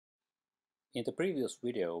In the previous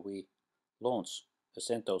video, we launched a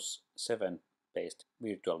CentOS 7 based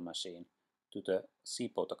virtual machine to the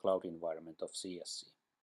CPOTA cloud environment of CSC.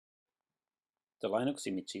 The Linux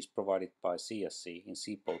images provided by CSC in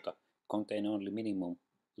CPOTA contain only minimum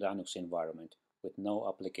Linux environment with no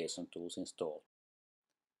application tools installed.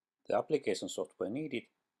 The application software needed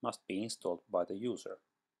must be installed by the user.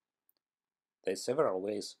 There are several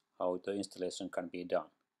ways how the installation can be done.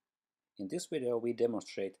 In this video we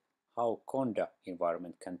demonstrate how Conda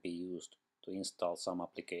environment can be used to install some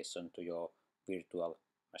application to your virtual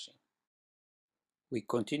machine. We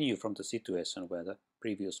continue from the situation where the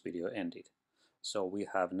previous video ended. So we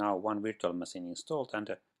have now one virtual machine installed and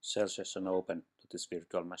a shell session open to this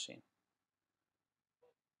virtual machine.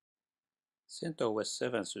 CentOS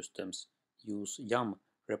 7 systems use YAM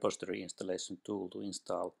repository installation tool to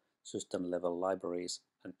install system-level libraries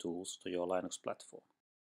and tools to your Linux platform.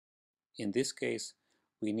 In this case,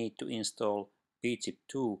 we need to install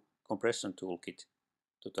pchip2 compression toolkit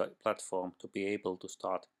to the platform to be able to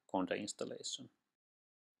start Conda installation.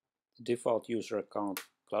 The default user account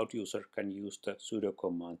cloud user can use the sudo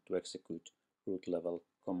command to execute root level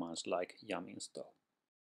commands like yum install.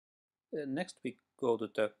 Next we go to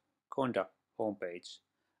the Conda homepage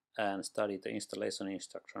and study the installation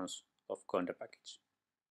instructions of Conda package.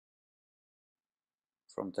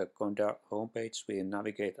 From the Conda homepage we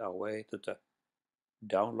navigate our way to the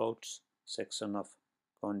Downloads section of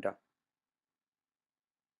Conda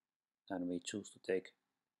and we choose to take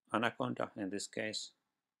Anaconda in this case,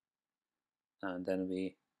 and then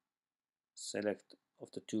we select of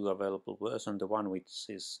the two available versions the one which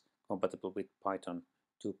is compatible with Python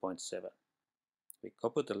 2.7. We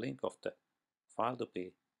copy the link of the file to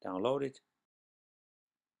be downloaded.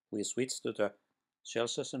 We switch to the shell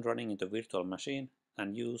session running in the virtual machine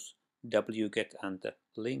and use wget and the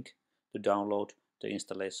link to download the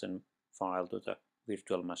installation file to the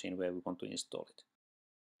virtual machine where we want to install it.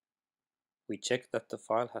 We check that the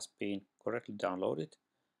file has been correctly downloaded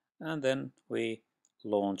and then we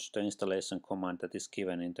launch the installation command that is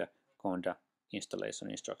given in the Conda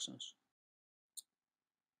installation instructions.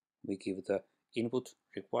 We give the input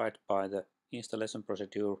required by the installation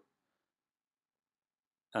procedure,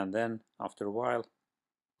 and then after a while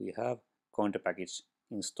we have Conda package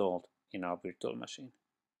installed in our virtual machine.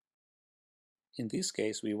 In this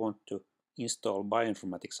case we want to install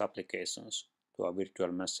bioinformatics applications to our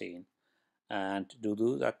virtual machine, and to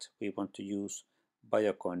do that we want to use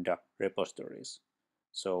bioconda repositories.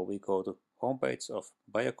 So we go to homepage of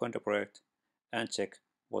bioconda project and check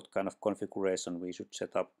what kind of configuration we should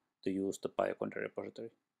set up to use the bioconda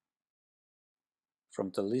repository.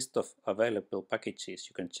 From the list of available packages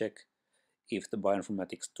you can check if the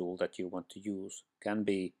bioinformatics tool that you want to use can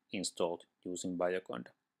be installed using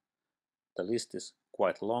bioconda. The list is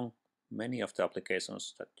quite long. Many of the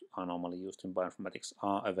applications that are normally used in bioinformatics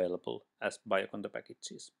are available as bioconda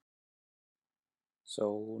packages.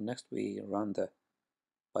 So next we run the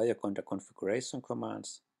bioconda configuration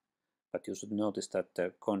commands, but you should notice that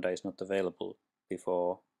the Conda is not available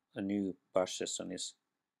before a new bash session is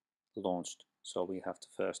launched. So we have to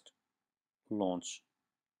first launch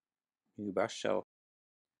new bash shell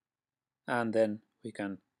and then we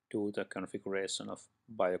can do the configuration of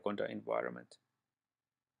bioconda environment.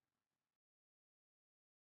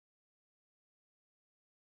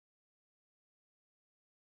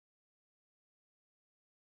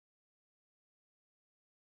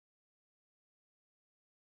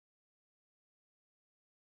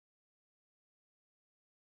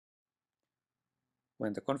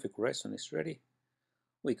 When the configuration is ready,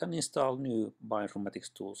 we can install new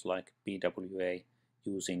bioinformatics tools like PWA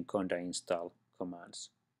using Conda install commands.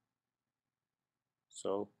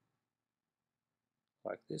 So,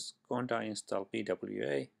 like this, Conda install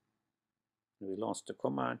PWA, we launch the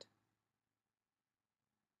command.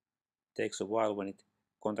 It takes a while when it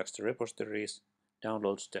contacts the repositories,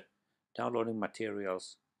 downloads the downloading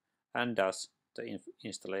materials, and does the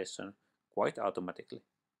installation quite automatically.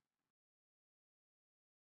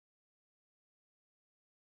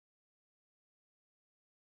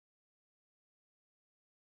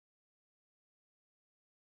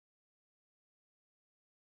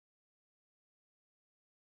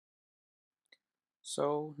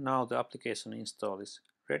 So now the application install is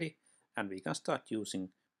ready and we can start using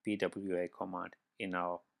pwa command in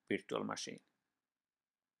our virtual machine.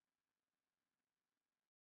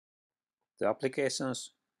 The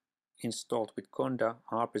applications installed with Conda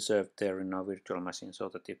are preserved there in our virtual machine, so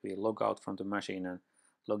that if we log out from the machine and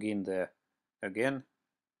log in there again,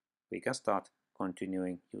 we can start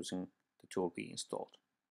continuing using the tool we installed.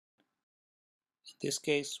 In this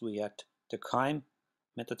case we add the KIME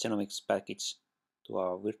metagenomics package to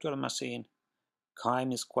our virtual machine.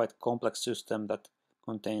 QIIME is quite a complex system that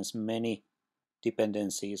contains many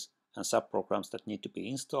dependencies and subprograms that need to be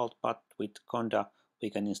installed, but with Conda we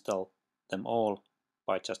can install them all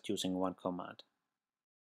by just using one command.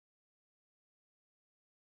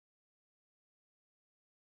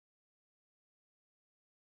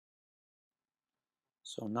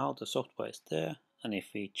 So now the software is there, and if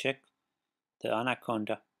we check the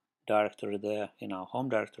Anaconda directory there in our home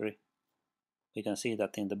directory, we can see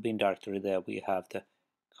that in the bin directory there we have the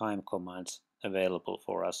QIIME commands available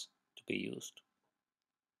for us to be used.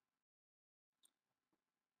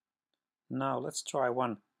 Now let's try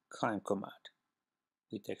one QIIME command.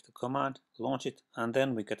 We take the command, launch it, and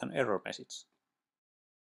then we get an error message.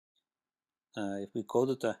 If we go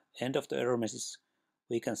to the end of the error message,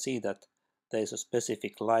 we can see that there is a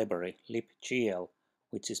specific library, libgl,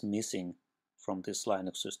 which is missing from this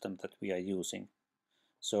Linux system that we are using.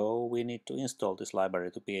 So we need to install this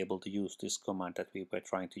library to be able to use this command that we were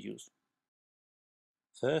trying to use.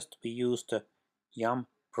 First, we use the yum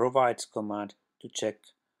provides command to check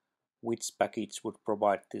which package would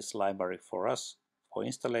provide this library for us for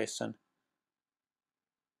installation.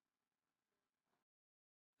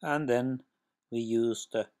 And then we use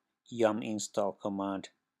the yum install command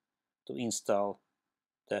to install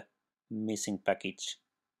the missing package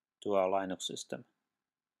to our Linux system.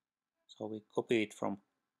 So we copy it from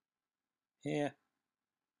here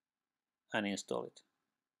and install it.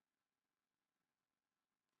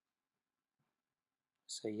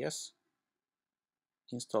 Say yes,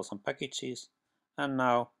 install some packages, and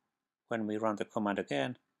now when we run the command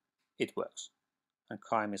again, it works. And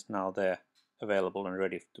QIIME is now there, available and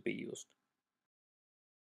ready to be used.